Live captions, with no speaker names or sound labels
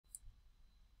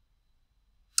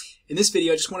In this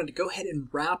video, I just wanted to go ahead and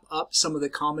wrap up some of the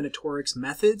combinatorics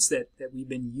methods that we've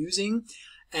been using.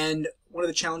 And one of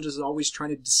the challenges is always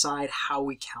trying to decide how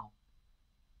we count.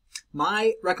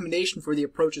 My recommendation for the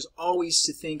approach is always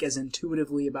to think as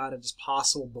intuitively about it as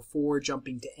possible before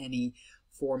jumping to any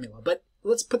formula. But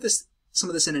let's put some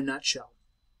of this in a nutshell.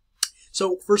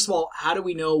 So first of all, how do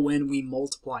we know when we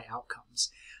multiply outcomes?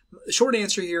 The short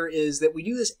answer here is that we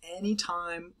do this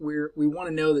anytime we want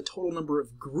to know the total number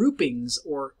of groupings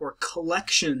or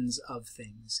collections of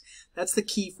things. That's the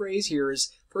key phrase here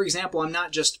is, for example, I'm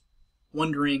not just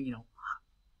wondering,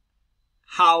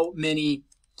 how many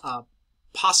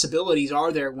possibilities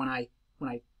are there when I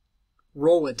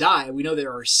roll a die. We know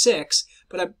there are 6,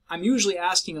 but I'm usually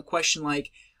asking a question like,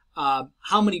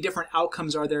 how many different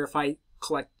outcomes are there if I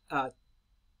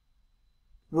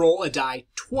roll a die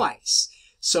twice?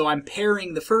 So I'm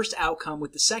pairing the first outcome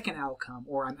with the second outcome,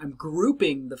 or I'm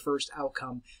grouping the first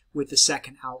outcome with the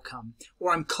second outcome,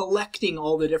 or I'm collecting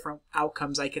all the different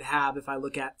outcomes I could have if I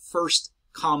look at first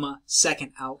comma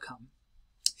second outcome.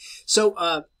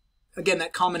 So again,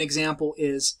 that common example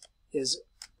is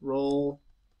roll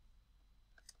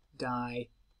die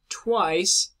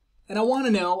twice, and I want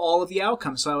to know all of the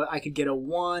outcomes. So I could get a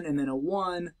 1 and then a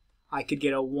 1, I could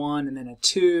get a 1 and then a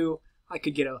 2, I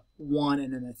could get a 1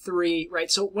 and then a 3, right?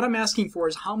 So what I'm asking for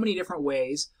is how many different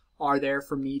ways are there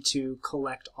for me to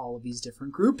collect all of these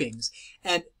different groupings?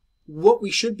 And what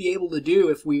we should be able to do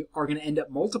if we are going to end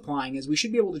up multiplying is we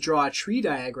should be able to draw a tree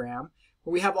diagram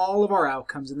where we have all of our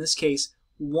outcomes, in this case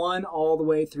 1 all the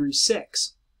way through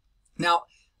 6. Now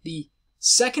the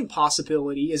second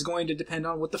possibility is going to depend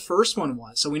on what the first one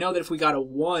was. So we know that if we got a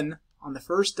 1 on the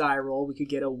first die roll, we could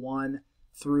get a 1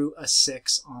 through a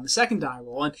 6 on the second die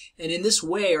roll. And in this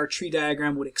way, our tree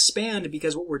diagram would expand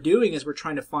because what we're doing is we're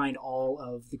trying to find all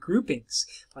of the groupings.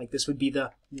 Like this would be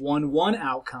the 1-1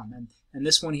 outcome, and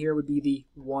this one here would be the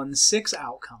 1-6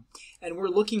 outcome. And we're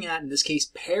looking at, in this case,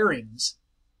 pairings.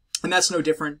 And that's no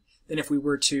different than if we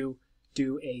were to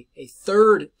do a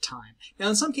third time. Now,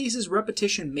 in some cases,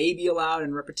 repetition may be allowed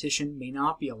and repetition may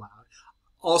not be allowed,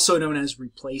 also known as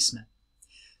replacement.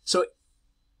 So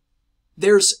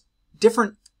there's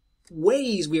different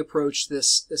ways we approach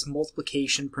this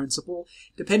multiplication principle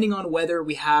depending on whether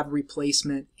we have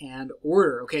replacement and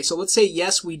order. Okay, so let's say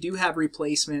yes, we do have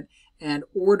replacement and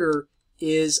order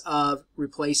is of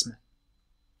replacement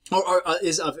or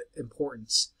is of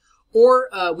importance. Or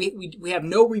we have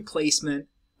no replacement,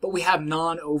 but we have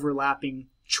non-overlapping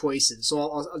choices. So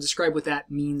I'll describe what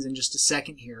that means in just a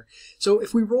second here. So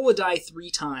if we roll a die 3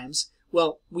 times,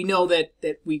 well, we know that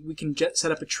we can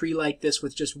set up a tree like this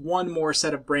with just one more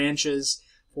set of branches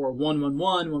for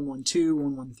 1-1-1, 1-1-2,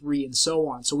 1-1-3, and so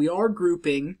on. So we are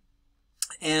grouping,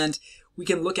 and we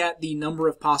can look at the number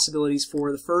of possibilities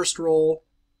for the first roll,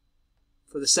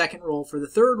 for the second roll, for the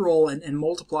third roll, and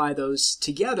multiply those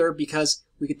together, because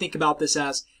we could think about this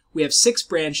as we have 6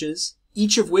 branches,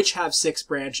 each of which have 6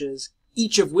 branches,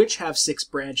 each of which have 6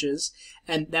 branches,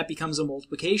 and that becomes a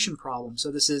multiplication problem. So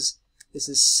this is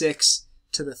 6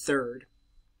 to the third.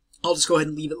 I'll just go ahead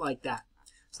and leave it like that.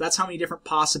 So that's how many different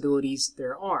possibilities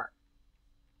there are.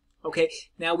 Okay,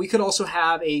 now we could also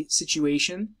have a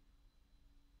situation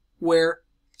where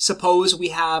suppose we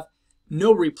have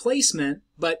no replacement,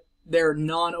 but they're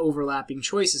non-overlapping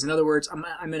choices. In other words, I'm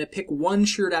going to pick one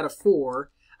shirt out of 4,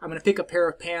 I'm going to pick a pair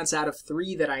of pants out of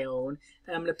 3 that I own,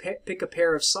 and I'm going to pick a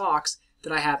pair of socks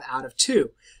that I have out of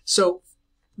 2. So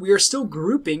we are still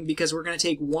grouping because we're going to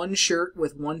take one shirt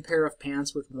with one pair of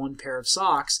pants with one pair of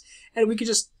socks, and we could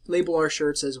just label our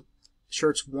shirts as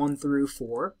shirts 1 through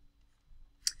 4.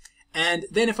 And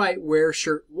then if I wear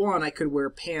shirt 1, I could wear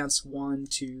pants 1,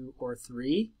 2, or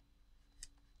 3.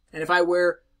 And if I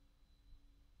wear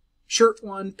shirt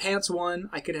 1, pants 1,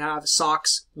 I could have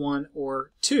socks 1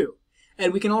 or 2.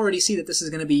 And we can already see that this is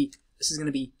going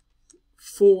to be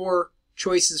 4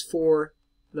 choices for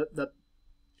the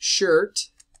shirt.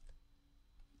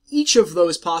 Each of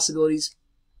those possibilities,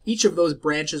 each of those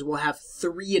branches will have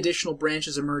 3 additional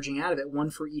branches emerging out of it, one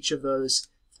for each of those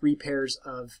 3 pairs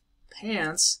of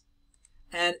pants.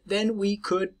 And then we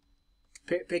could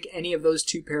pick any of those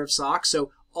 2 pairs of socks.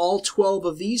 So all 12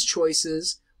 of these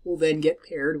choices will then get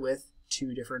paired with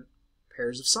 2 different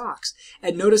pairs of socks.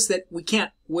 And notice that we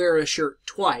can't wear a shirt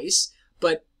twice,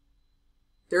 but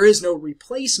there is no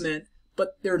replacement,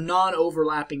 but they're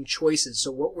non-overlapping choices.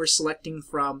 So what we're selecting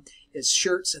from is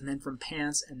shirts, and then from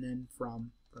pants, and then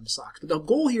from socks. But the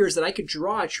goal here is that I could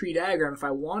draw a tree diagram if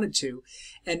I wanted to,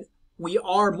 and we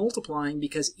are multiplying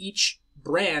because each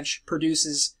branch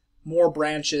produces more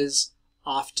branches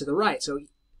off to the right. So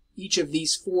each of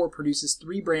these 4 produces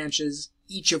 3 branches,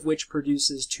 each of which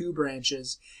produces 2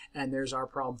 branches, and there's our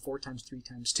problem, 4 times 3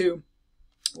 times 2,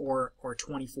 or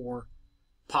 24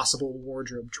 possible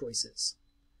wardrobe choices.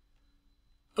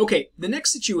 Okay, the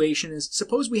next situation is,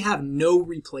 suppose we have no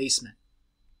replacement.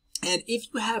 And if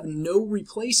you have no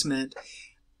replacement,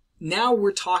 now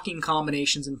we're talking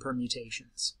combinations and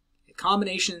permutations.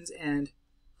 Combinations and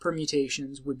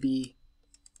permutations would be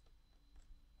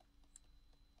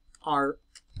our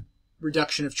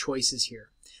reduction of choices here.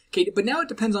 Okay, but now it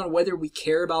depends on whether we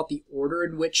care about the order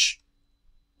in which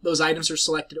those items are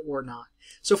selected or not.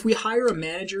 So if we hire a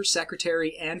manager,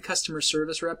 secretary, and customer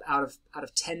service rep out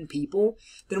of 10 people,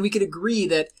 then we could agree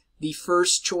that the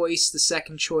first choice, the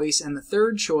second choice, and the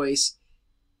third choice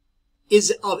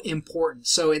is of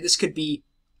importance. So this could be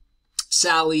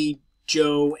Sally,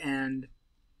 Joe, and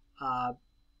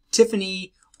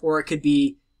Tiffany, or it could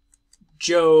be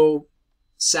Joe,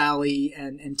 Sally,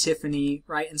 and Tiffany,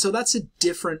 right? And so that's a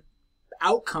different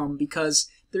outcome because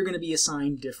they're going to be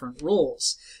assigned different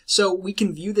roles. So we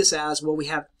can view this as, well, we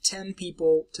have 10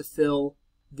 people to fill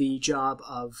the job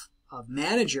of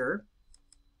manager,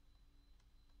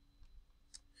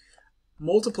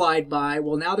 multiplied by,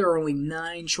 well, now there are only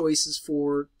 9 choices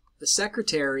for the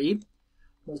secretary,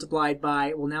 multiplied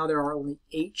by, well, now there are only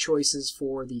 8 choices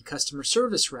for the customer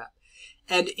service rep.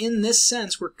 And in this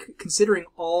sense, we're considering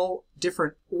all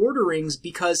different orderings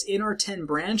because in our 10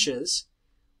 branches,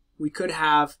 we could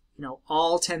have, you know,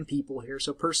 all 10 people here.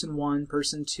 So person 1,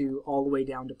 person 2, all the way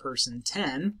down to person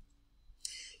 10.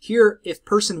 Here, if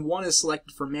person 1 is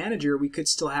selected for manager, we could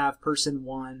still have person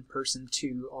 1, person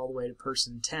 2, all the way to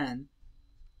person 10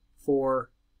 for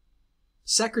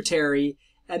secretary.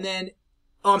 And then,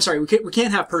 oh, I'm sorry, we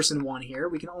can't have person 1 here.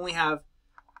 We can only have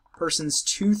persons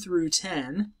 2 through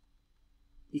 10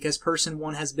 because person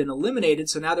 1 has been eliminated.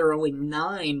 So now there are only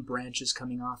 9 branches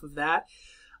coming off of that.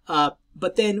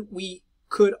 But then we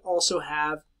could also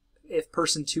have, if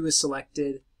person 2 is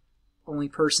selected, only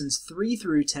persons 3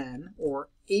 through 10, or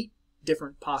 8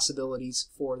 different possibilities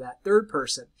for that third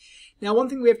person. Now, one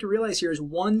thing we have to realize here is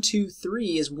 1, 2,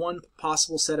 3 is one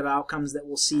possible set of outcomes that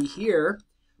we'll see here,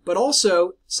 but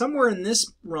also somewhere in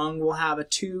this rung we'll have a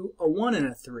 2, a 1, and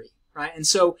a 3, right? And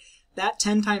so that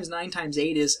 10 times 9 times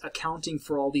 8 is accounting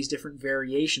for all these different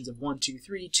variations of 1, 2,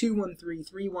 3, 2, 1, 3,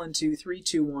 3, 1, 2, 3,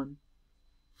 2, 1,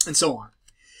 and so on.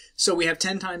 So we have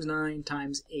 10 times 9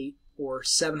 times 8, or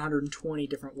 720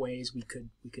 different ways we could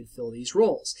fill these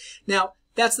roles. Now,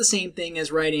 that's the same thing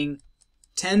as writing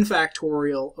 10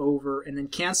 factorial over and then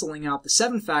canceling out the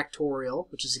 7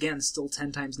 factorial, which is again still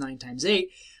 10 times 9 times 8.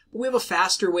 But we have a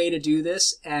faster way to do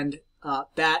this, and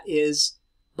that is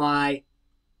by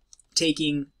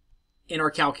taking in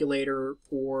our calculator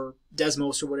or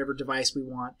Desmos or whatever device we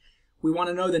want. We want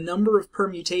to know the number of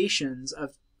permutations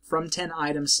of from 10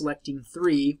 items, selecting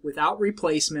 3 without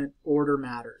replacement. Order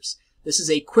matters. This is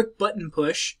a quick button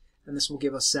push, and this will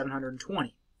give us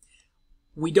 720.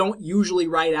 We don't usually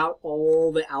write out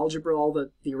all the algebra, all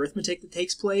the arithmetic that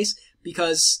takes place,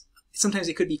 because sometimes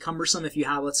it could be cumbersome if you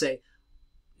have, let's say,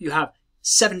 you have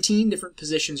 17 different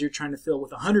positions you're trying to fill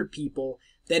with 100 people,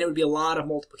 then it would be a lot of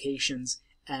multiplications,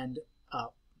 and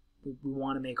we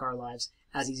want to make our lives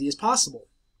as easy as possible.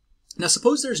 Now,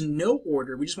 suppose there's no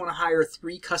order. We just want to hire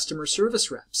 3 customer service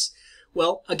reps.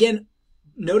 Well, again,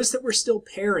 notice that we're still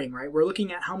pairing, right? We're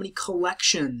looking at how many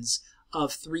collections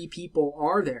of 3 people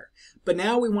are there. But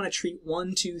now we want to treat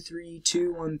 1, 2, 3,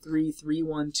 2, 1, 3, 3,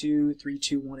 1, 2, 3,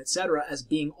 2, 1, etc. as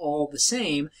being all the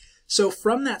same. So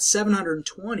from that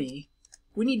 720,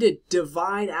 we need to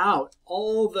divide out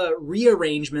all the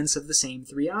rearrangements of the same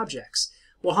 3 objects.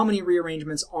 Well, how many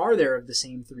rearrangements are there of the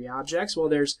same 3 objects? Well,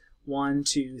 there's 1,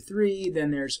 2, 3,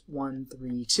 then there's 1,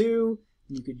 3, 2.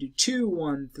 You could do 2,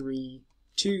 1, 3,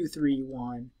 2, 3,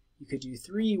 1. You could do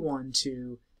 3, 1,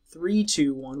 2, 3,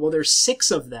 2, 1. Well, there's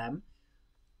 6 of them.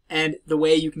 And the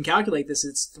way you can calculate this,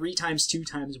 it's 3 times 2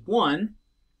 times 1.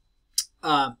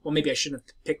 Well, maybe I shouldn't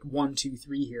have picked 1, 2,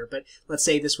 3 here, but let's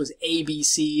say this was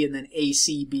ABC and then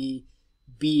ACB,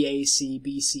 BAC,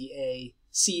 BCA,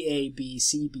 CAB,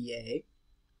 CBA.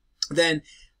 Then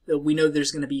we know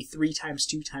there's going to be 3 times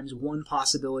 2 times 1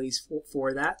 possibilities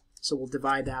for that. So we'll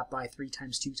divide that by 3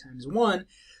 times 2 times 1.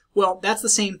 Well, that's the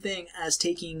same thing as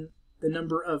taking the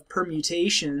number of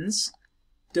permutations,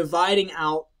 dividing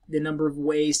out the number of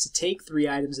ways to take 3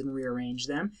 items and rearrange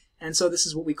them. And so this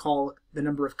is what we call the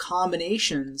number of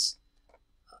combinations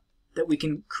that we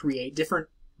can create, different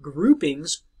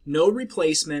groupings, no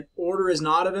replacement, order is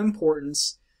not of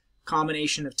importance,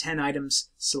 combination of 10 items,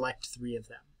 select 3 of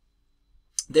them.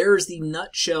 There's the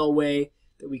nutshell way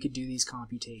that we could do these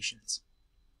computations.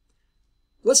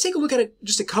 let's take a look at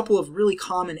just a couple of really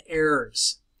common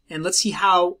errors, and let's see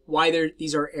why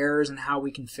these are errors and how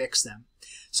we can fix them.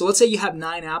 So let's say you have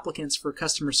 9 applicants for a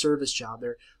customer service job.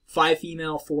 They're 5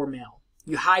 female, 4 male.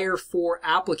 You hire 4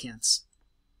 applicants.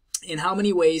 In how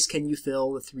many ways can you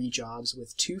fill the 3 jobs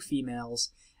with 2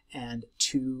 females and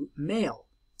 2 male?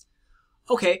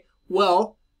 Okay,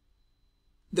 well,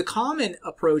 the common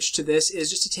approach to this is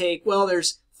just to take, well,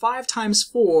 there's 5 times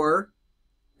 4,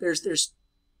 there's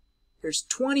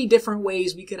 20 different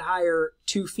ways we could hire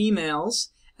 2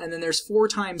 females, and then there's 4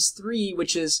 times 3,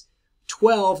 which is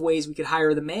 12 ways we could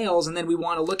hire the males, and then we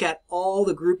want to look at all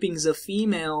the groupings of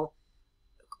female,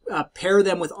 pair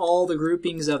them with all the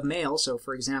groupings of male. So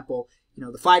for example,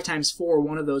 the 5 times 4,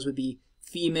 one of those would be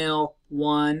female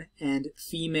 1 and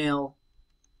female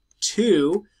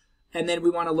 2, and then we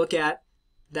want to look at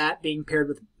that being paired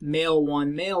with male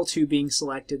 1, male 2 being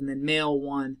selected, and then male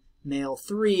 1, male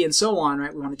 3, and so on,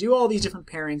 right? We want to do all these different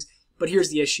pairings, but here's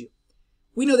the issue.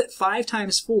 We know that 5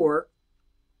 times 4,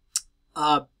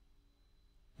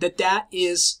 that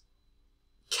is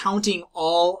counting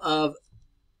all of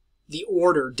the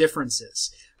order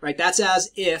differences, right? That's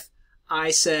as if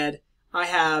I said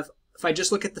if I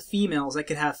just look at the females, I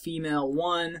could have female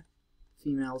 1,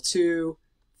 female 2,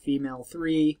 female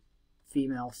 3,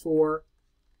 female 4,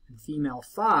 and female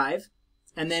 5.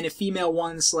 And then if female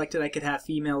 1 is selected, I could have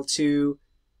female 2,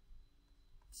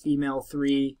 female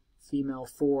 3, female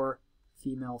 4,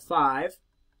 female 5.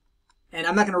 And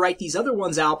I'm not going to write these other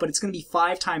ones out, but it's going to be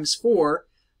 5 times 4.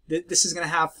 This is going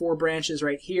to have 4 branches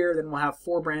right here. Then we'll have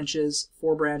 4 branches,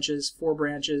 4 branches, 4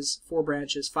 branches, 4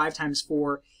 branches. 5 times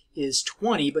 4 is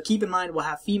 20. But keep in mind, we'll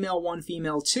have female 1,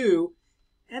 female 2,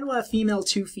 and we'll have female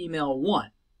 2, female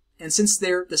 1. And since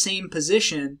they're the same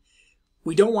position,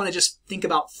 we don't want to just think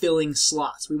about filling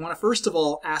slots. We want to first of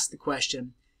all ask the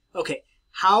question, okay,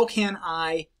 how can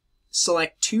I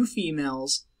select 2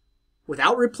 females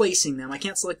without replacing them? I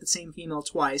can't select the same female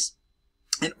twice,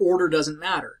 and order doesn't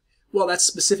matter. Well, that's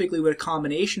specifically what a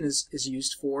combination is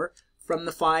used for. From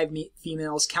the 5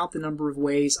 females, count the number of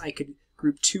ways I could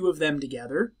group 2 of them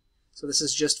together. So this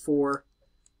is just for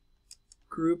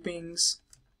groupings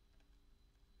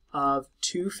of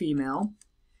 2 female.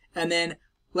 And then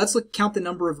let's count the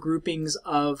number of groupings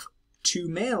of 2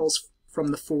 males from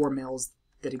the 4 males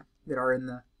that are in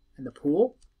the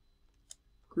pool.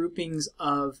 Groupings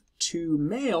of 2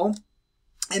 male.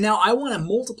 And now I want to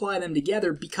multiply them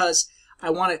together because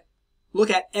I want to look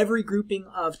at every grouping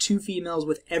of 2 females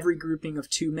with every grouping of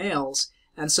 2 males.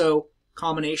 And so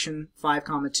combination 5,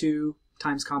 2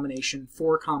 times combination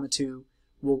 4, 2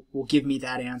 will give me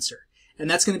that answer. And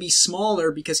that's going to be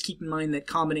smaller because keep in mind that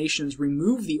combinations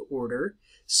remove the order.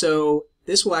 So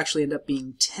this will actually end up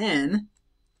being 10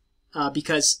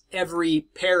 because every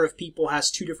pair of people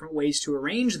has 2 different ways to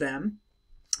arrange them.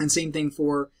 And same thing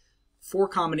for 4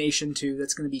 combination 2,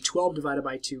 that's going to be 12 divided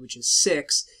by 2, which is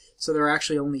 6. So there are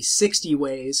actually only 60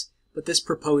 ways, but this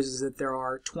proposes that there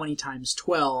are 20 times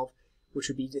 12, which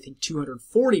would be, I think,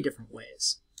 240 different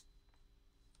ways.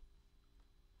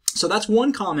 So that's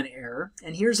one common error,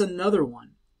 and here's another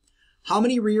one. How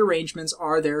many rearrangements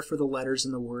are there for the letters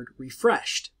in the word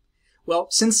refreshed? Well,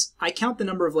 since I count the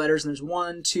number of letters, and there's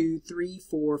 1, 2, 3,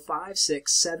 4, 5,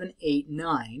 6, 7, 8,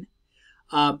 9,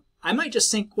 I might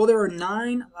just think, well, there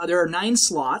are 9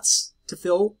 slots to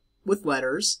fill with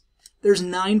letters. There's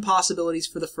 9 possibilities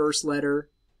for the first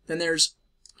letter. Then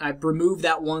I've removed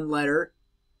that 1 letter.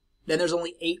 Then there's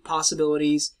only 8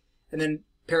 possibilities. And then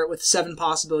pair it with 7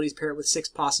 possibilities, pair it with 6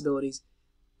 possibilities.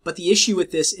 But the issue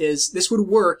with this is this would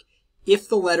work if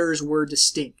the letters were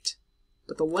distinct.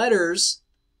 But the letters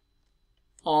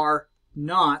are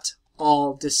not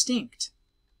all distinct.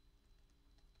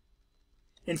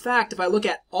 In fact, if I look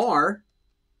at R,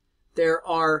 there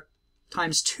are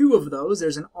times 2 of those.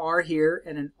 There's an R here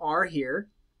and an R here.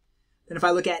 Then if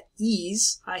I look at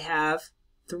E's, I have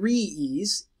 3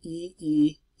 E's, E,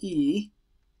 E, E.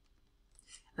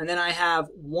 And then I have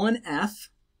 1 F.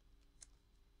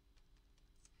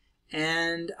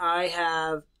 And I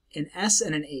have an S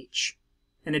and an H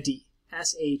and a D.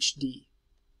 S, H, D.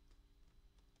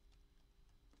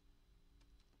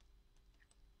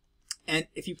 And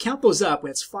if you count those up,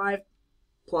 it's 5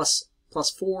 plus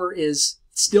 4 is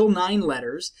still 9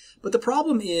 letters. But the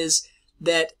problem is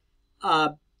that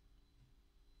I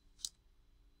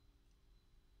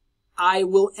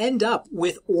will end up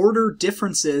with order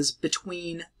differences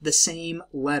between the same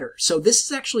letter. So this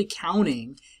is actually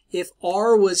counting if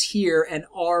R was here and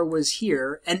R was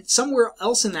here, and somewhere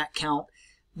else in that count,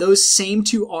 those same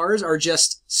 2 R's are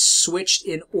just switched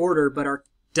in order but are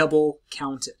double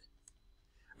counted.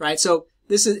 Right? So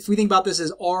this is, if we think about this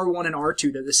as R1 and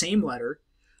R2, they're the same letter,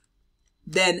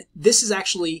 then this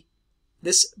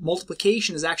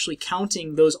multiplication is actually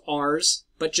counting those r's,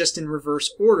 but just in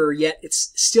reverse order, yet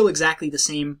it's still exactly the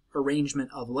same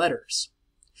arrangement of letters.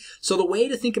 So the way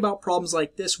to think about problems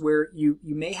like this, where you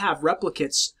may have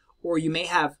replicates or you may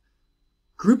have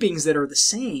groupings that are the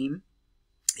same,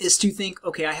 is to think,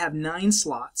 okay, I have 9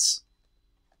 slots.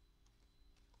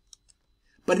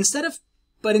 But instead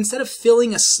of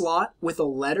filling a slot with a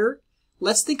letter,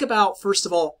 let's think about, first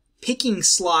of all, picking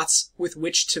slots with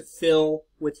which to fill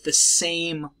with the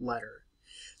same letter.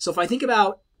 So if I think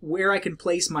about where I can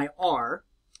place my R,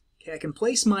 okay, I can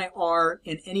place my R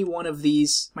in any one of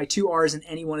these, my 2 R's in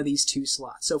any one of these 2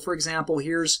 slots. So for example,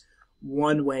 here's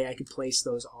one way I could place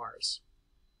those R's.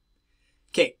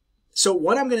 Okay, so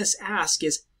what I'm going to ask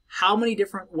is, how many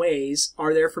different ways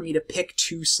are there for me to pick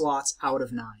 2 slots out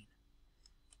of 9?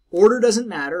 Order doesn't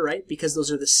matter, right? Because those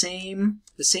are the same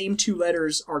 2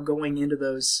 letters are going into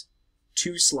those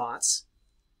 2 slots.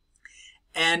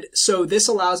 And so this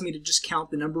allows me to just count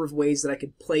the number of ways that I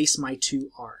could place my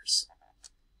 2 R's.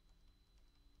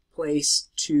 Place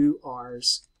 2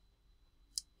 R's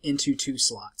into 2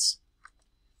 slots.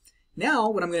 Now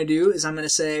what I'm going to do is I'm going to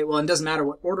say, well, it doesn't matter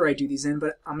what order I do these in,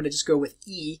 but I'm going to just go with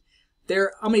E.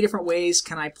 How many different ways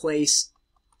can I place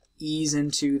E's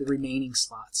into the remaining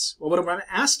slots? Well, what I'm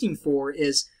asking for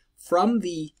is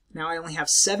now I only have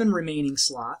 7 remaining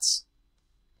slots.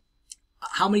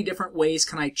 How many different ways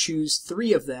can I choose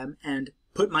 3 of them and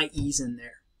put my E's in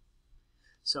there?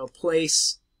 So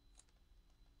place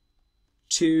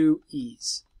 2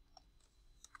 E's.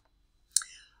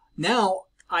 Now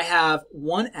I have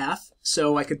 1 F,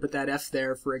 so I could put that F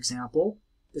there, for example.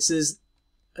 This is,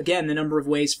 again, the number of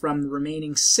ways from the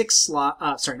remaining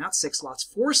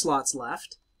 4 slots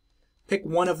left. Pick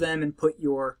one of them and put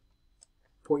your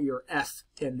F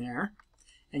in there.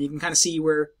 And you can kind of see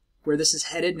where this is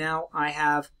headed. Now I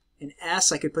have an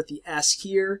S. I could put the S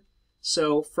here.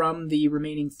 So from the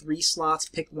remaining 3 slots,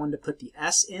 pick one to put the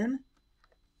S in.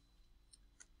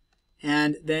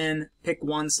 And then pick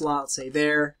one slot, say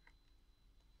there.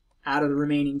 Out of the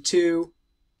remaining 2,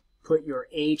 put your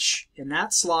H in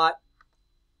that slot.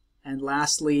 And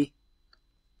lastly,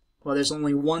 well, there's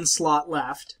only 1 slot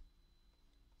left,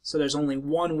 so there's only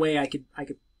one way I could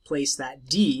place that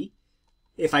D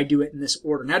if I do it in this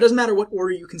order. Now, it doesn't matter what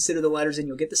order you consider the letters in,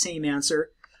 you'll get the same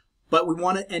answer, but we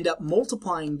want to end up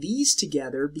multiplying these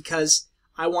together because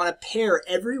I want to pair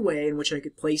every way in which I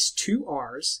could place 2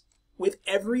 R's with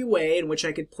every way in which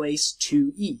I could place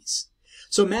 2 E's.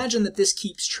 So imagine that this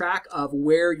keeps track of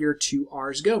where your 2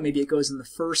 R's go. Maybe it goes in the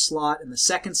first slot and the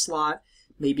second slot.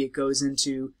 Maybe it goes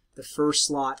into the first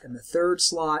slot and the third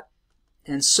slot,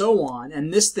 and so on.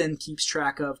 And this then keeps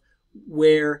track of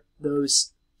where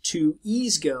those 2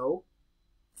 E's go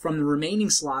from the remaining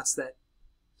slots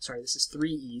this is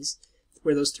 3 E's,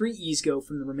 where those 3 E's go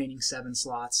from the remaining 7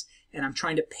 slots. And I'm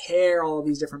trying to pair all of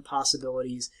these different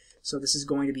possibilities. So this is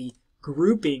going to be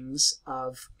groupings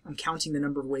of, I'm counting the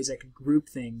number of ways I could group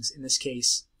things, in this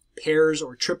case, pairs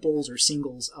or triples or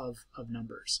singles of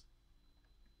numbers.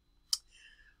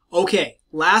 Okay,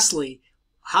 lastly,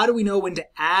 how do we know when to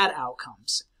add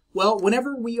outcomes? Well,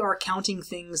 whenever we are counting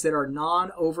things that are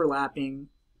non-overlapping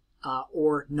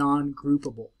or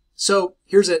non-groupable. So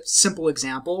here's a simple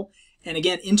example, and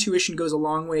again, intuition goes a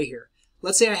long way here.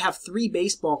 Let's say I have 3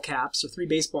 baseball caps or 3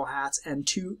 baseball hats and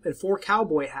 4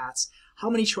 cowboy hats. How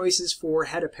many choices for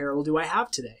head apparel do I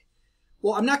have today?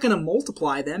 Well, I'm not going to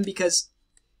multiply them, because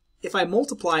if I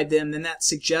multiplied them, then that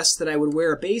suggests that I would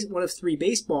wear one of 3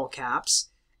 baseball caps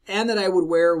and that I would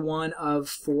wear one of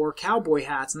 4 cowboy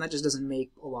hats, and that just doesn't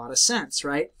make a lot of sense,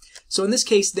 right? So in this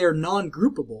case, they're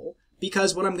non-groupable,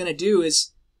 because what I'm going to do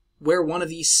is wear one of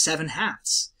these 7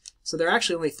 hats. So they're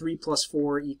actually only 3 plus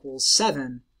 4 equals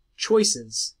 7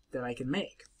 choices that I can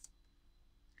make.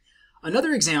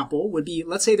 Another example would be,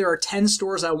 let's say there are 10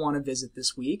 stores I want to visit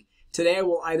this week. Today I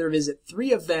will either visit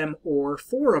 3 of them or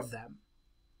 4 of them.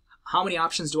 How many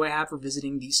options do I have for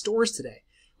visiting these stores today?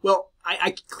 Well,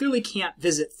 I clearly can't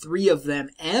visit 3 of them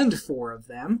and 4 of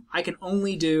them. I can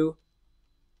only do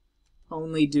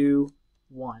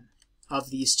one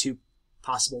of these 2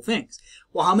 possible things.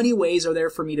 Well, how many ways are there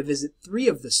for me to visit 3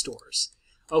 of the stores?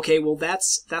 Okay, well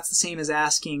that's the same as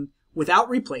asking, without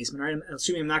replacement, right? I'm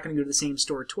assuming I'm not going to go to the same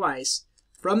store twice.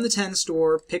 From the 10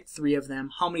 store, pick 3 of them.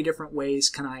 How many different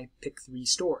ways can I pick 3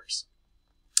 stores?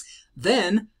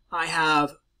 Then I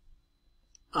have,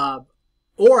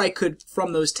 or I could,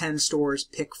 from those 10 stores,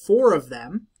 pick 4 of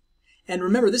them. And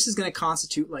remember, this is going to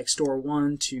constitute like store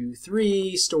 1, 2,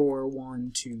 3, store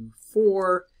 1, 2,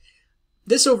 4.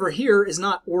 This over here is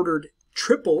not ordered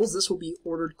triples. This will be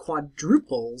ordered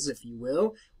quadruples, if you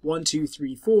will, 1, 2,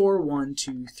 3, 4, 1,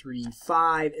 2, 3,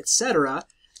 5, etc.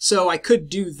 So I could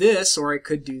do this, or I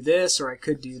could do this, or I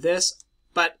could do this,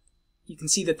 but you can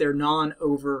see that they're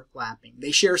non-overlapping.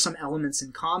 They share some elements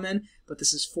in common, but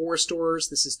this is 4 stores,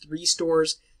 this is 3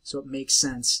 stores, so it makes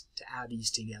sense to add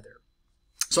these together.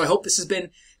 So I hope this has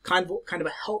been kind of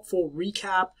a helpful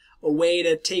recap, a way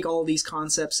to take all these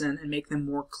concepts and make them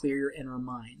more clear in our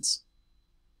minds.